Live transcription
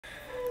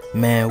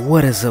Man,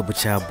 what is up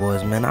with y'all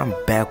boys, man? I'm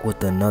back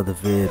with another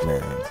vid,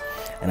 man.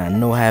 And I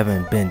know I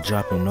haven't been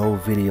dropping no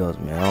videos,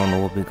 man. I don't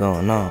know what be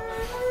going on.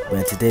 But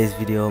in today's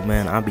video,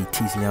 man, I'll be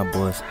teaching y'all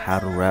boys how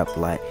to rap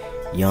like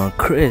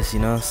YvngxChris, you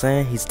know what I'm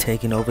saying? He's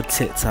taking over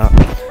TikTok.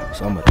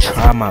 So I'm gonna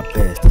try my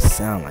best to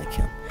sound like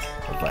him.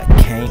 If I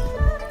can't,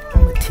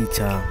 I'm gonna teach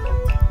y'all,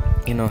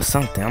 you know,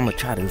 something. I'm gonna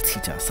try to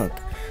teach y'all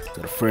something.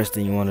 So the first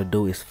thing you wanna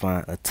do is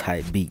find a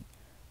tight beat.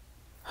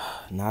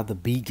 Now the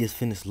beat gets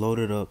finished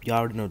loaded up. Y'all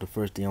already know the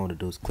first thing I want to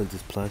do is click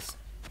this plus.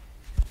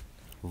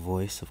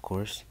 Voice, of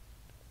course.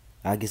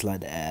 I just like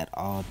to add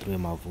all three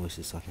of my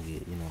voices so I can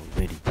get, you know,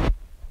 ready.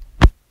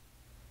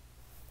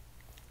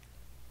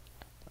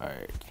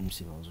 Alright, let me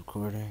see if I was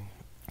recording.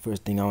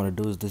 First thing I want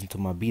to do is listen to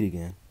my beat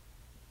again.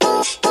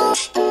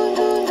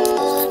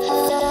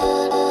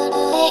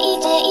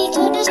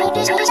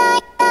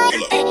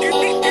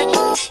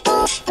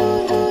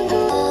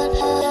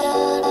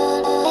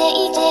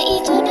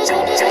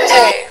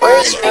 Hey,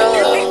 where's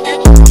Rolo?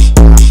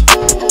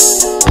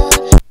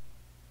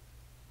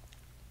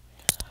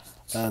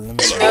 Let me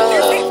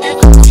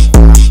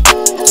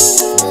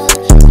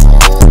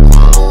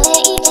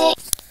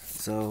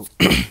So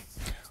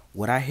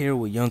what I hear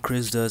what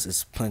YvngxChris does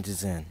is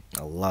punches in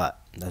a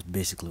lot. That's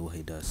basically what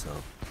he does. So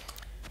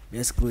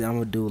basically I'm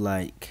gonna do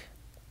like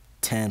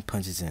 10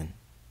 punches in.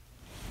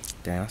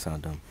 Damn, that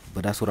sounds dumb,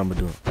 but that's what I'm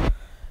gonna do.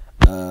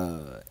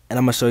 And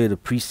I'm gonna show you the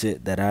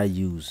preset that I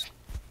use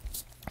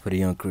for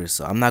the YvngxChris.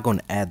 So I'm not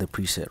gonna add the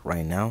preset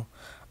right now.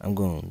 I'm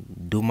gonna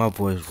do my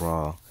voice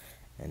raw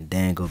and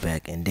then go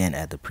back and then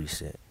add the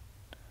preset.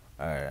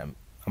 Alright, I'm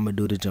gonna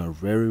do the jump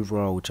very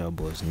raw with y'all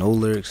boys. No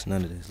lyrics,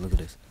 none of this. Look at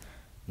this.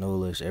 No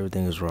lyrics,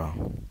 everything is raw.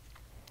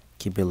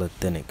 Keep it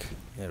authentic.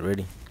 Yeah,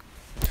 ready?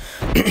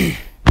 Hey,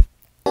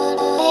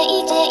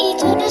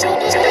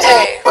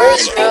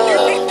 where's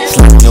Rolo?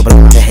 Slapping your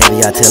block with the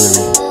heavy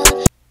artillery.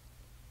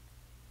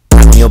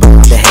 Slapping your block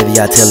with the heavy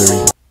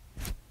artillery.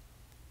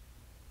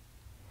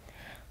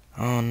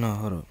 Oh no,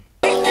 hold up.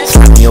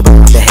 Slapping your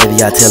block with the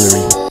heavy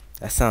artillery.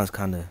 That sounds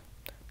kinda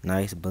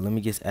nice, but let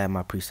me just add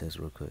my presets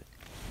real quick.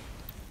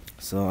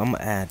 So I'm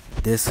gonna add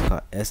this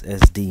called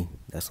SSD.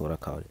 That's what I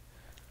call it.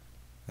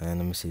 And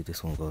let me see if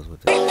this one goes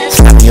with it.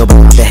 Slapping your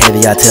block with the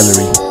heavy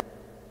artillery.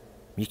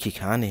 You can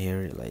kinda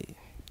hear it like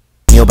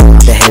your block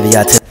with the heavy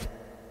artillery.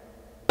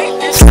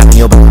 Slapping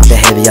your block with the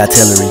heavy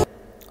artillery.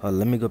 Oh,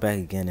 let me go back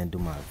again and do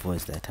my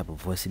voice, that type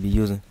of voice you be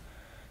using.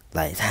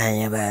 Like, I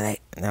don't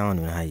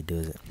even know how you do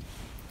it.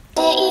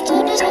 Hey,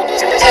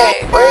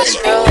 where's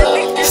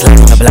Rolo?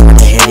 Slapping your block with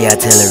the heavy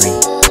artillery.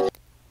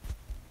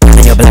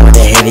 Slapping your block with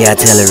the heavy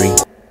artillery.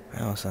 I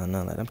don't sound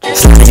nothing like I'm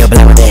slapping your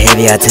block with the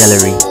heavy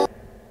artillery.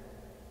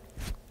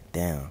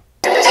 Damn.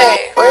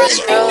 Hey,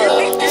 where's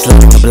Rolo?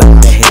 Slapping your block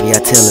with the heavy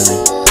artillery.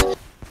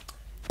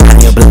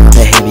 Slapping your block with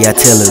the heavy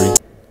artillery.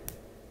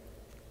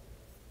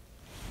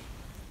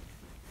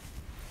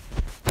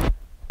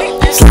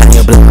 Slapping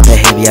your block with the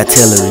heavy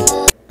artillery.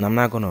 And I'm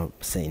not gonna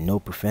say no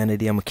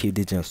profanity. I'm gonna keep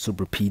this jump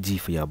super PG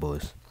for y'all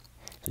boys,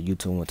 so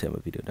YouTube won't take my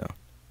video down.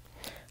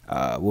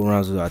 What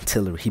rhymes with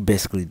artillery? He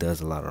basically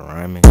does a lot of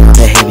rhyming.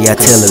 The heavy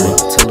artillery.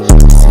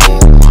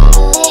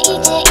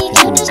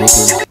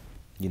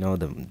 You know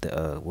the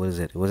what is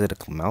it? Was it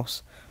a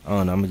mouse?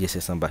 Oh no, I'm gonna just say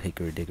something about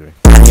hickory dickory.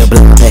 Your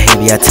blood with the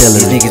heavy artillery.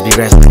 These niggas be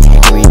rapping like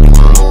hickory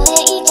dickory.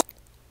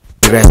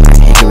 Be rapping like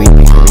hickory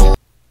dickory.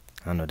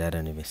 I know that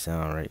doesn't even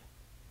sound right.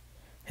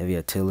 Heavy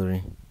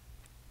artillery.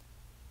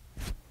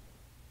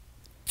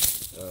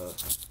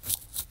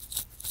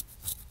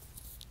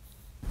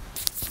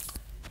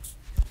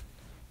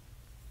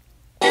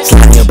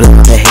 Slapping your blood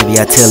with the heavy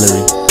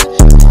artillery.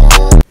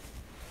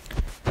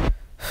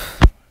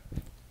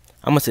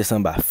 I'm gonna say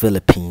something about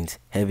Philippines.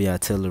 Heavy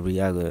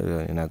artillery. I go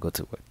and I go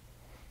to what?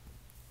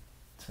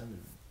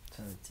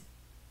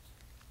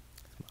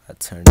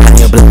 Slapping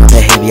your blood with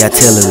the heavy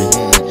artillery.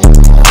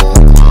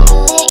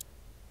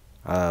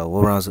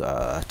 What rounds?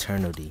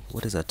 Eternity.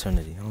 What is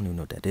eternity? I don't even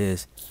know what that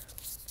is.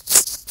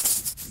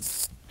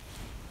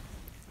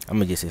 I'm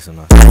gonna just say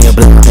something. Slapping your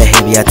blood with the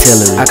heavy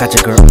artillery. I got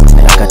your girl.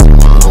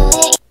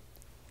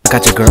 I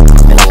got your girl.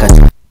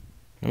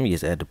 Let me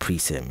just add the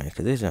preset, man,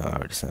 cause this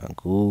already sound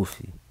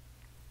goofy.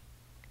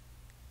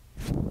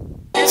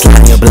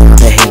 Slapping your blood with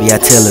the heavy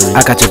artillery.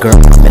 I got your girl.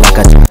 I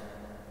got your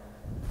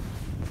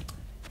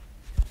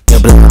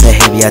blood with the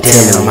heavy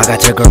artillery. Damn, I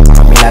got your girl. I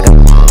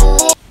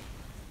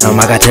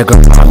got your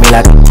girl.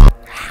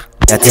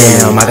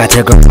 Damn, I got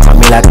your girl.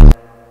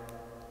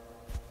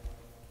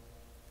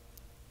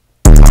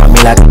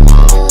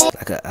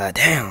 Like a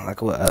damn,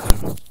 like what?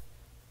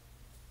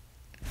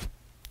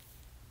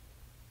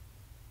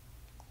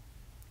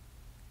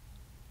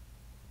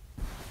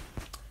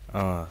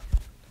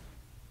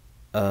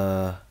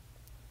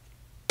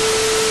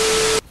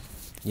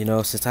 You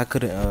know, since I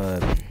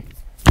couldn't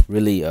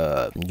really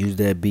use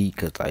that beat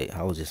because like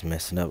I was just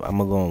messing up, I'm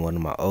gonna go on one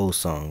of my old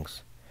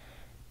songs,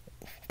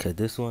 cause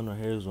this one right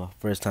here is my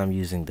first time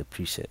using the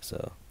preset.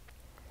 So,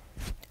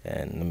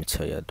 and let me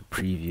tell you the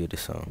preview of the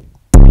song.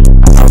 I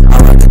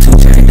rock the 2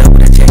 chain, double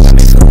the check, I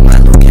mix up with my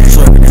little gang.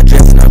 Swerving and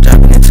drifting, I'm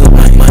dropping into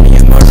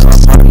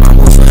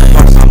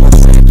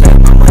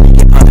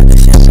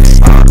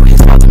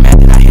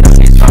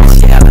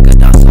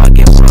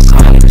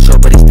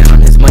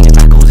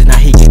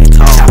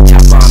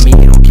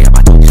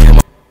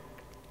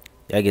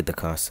y'all get the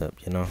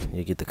concept, you know.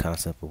 You get the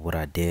concept of what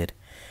I did.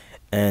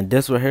 And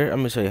this right here, I'm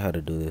gonna show you how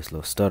to do this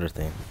little stutter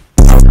thing.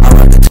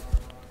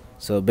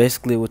 So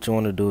basically what you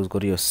want to do is go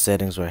to your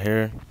settings right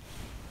here.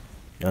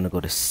 You want to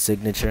go to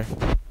signature,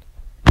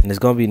 and it's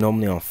gonna be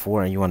normally on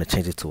 4, and you want to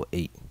change it to an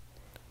 8.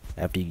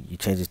 After you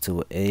change it to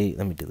an 8,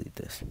 let me delete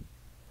this.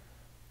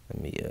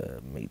 Let me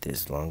make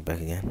this long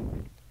back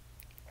again.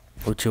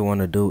 What you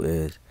want to do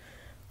is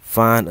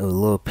find a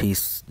little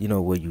piece, you know,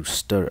 where you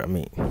stutter. I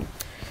mean,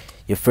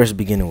 your first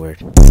beginning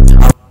word.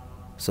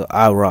 So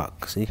I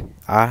rock. See,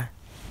 I,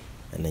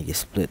 and then you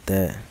split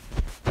that,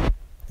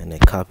 and then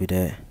copy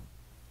that,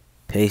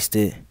 paste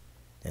it,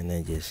 and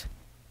then just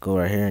go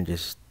right here and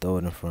just throw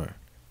it in front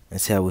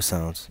and see how it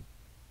sounds.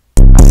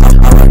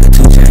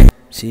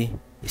 See,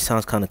 it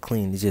sounds kind of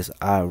clean. It's just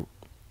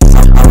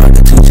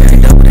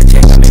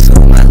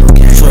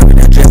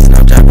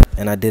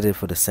and I did it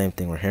for the same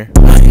thing right here.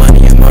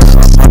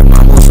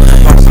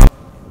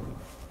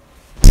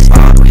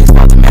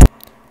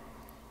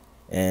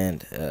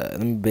 And let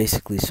me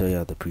basically show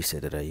y'all the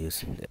preset that I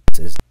use.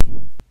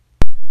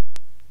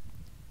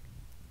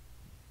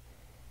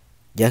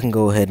 Y'all can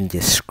go ahead and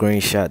just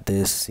screenshot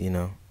this, you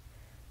know.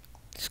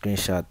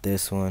 Screenshot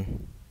this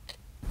one.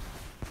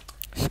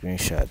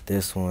 Screenshot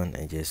this one,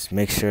 and just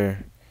make sure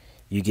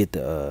you get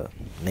the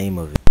name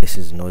of it. This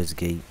is Noise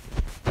Gate,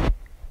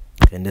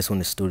 and this one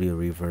is Studio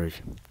Reverb.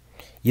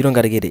 You don't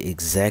gotta get it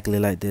exactly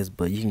like this,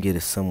 but you can get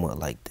it somewhat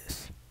like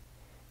this.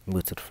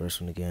 Move to the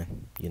first one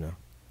again, you know.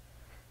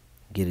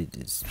 Get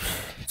it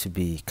to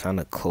be kind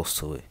of close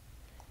to it.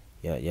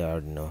 Yeah,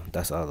 already know.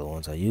 That's all the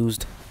ones I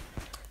used.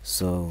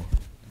 So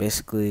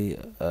basically,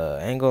 I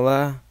ain't gonna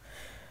lie,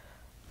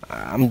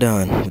 I'm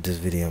done with this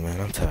video,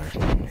 man. I'm tired.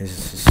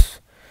 It's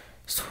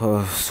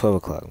 12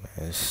 o'clock,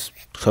 man. It's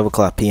 12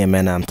 o'clock p.m.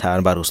 man. I'm tired. I'm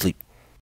about to sleep.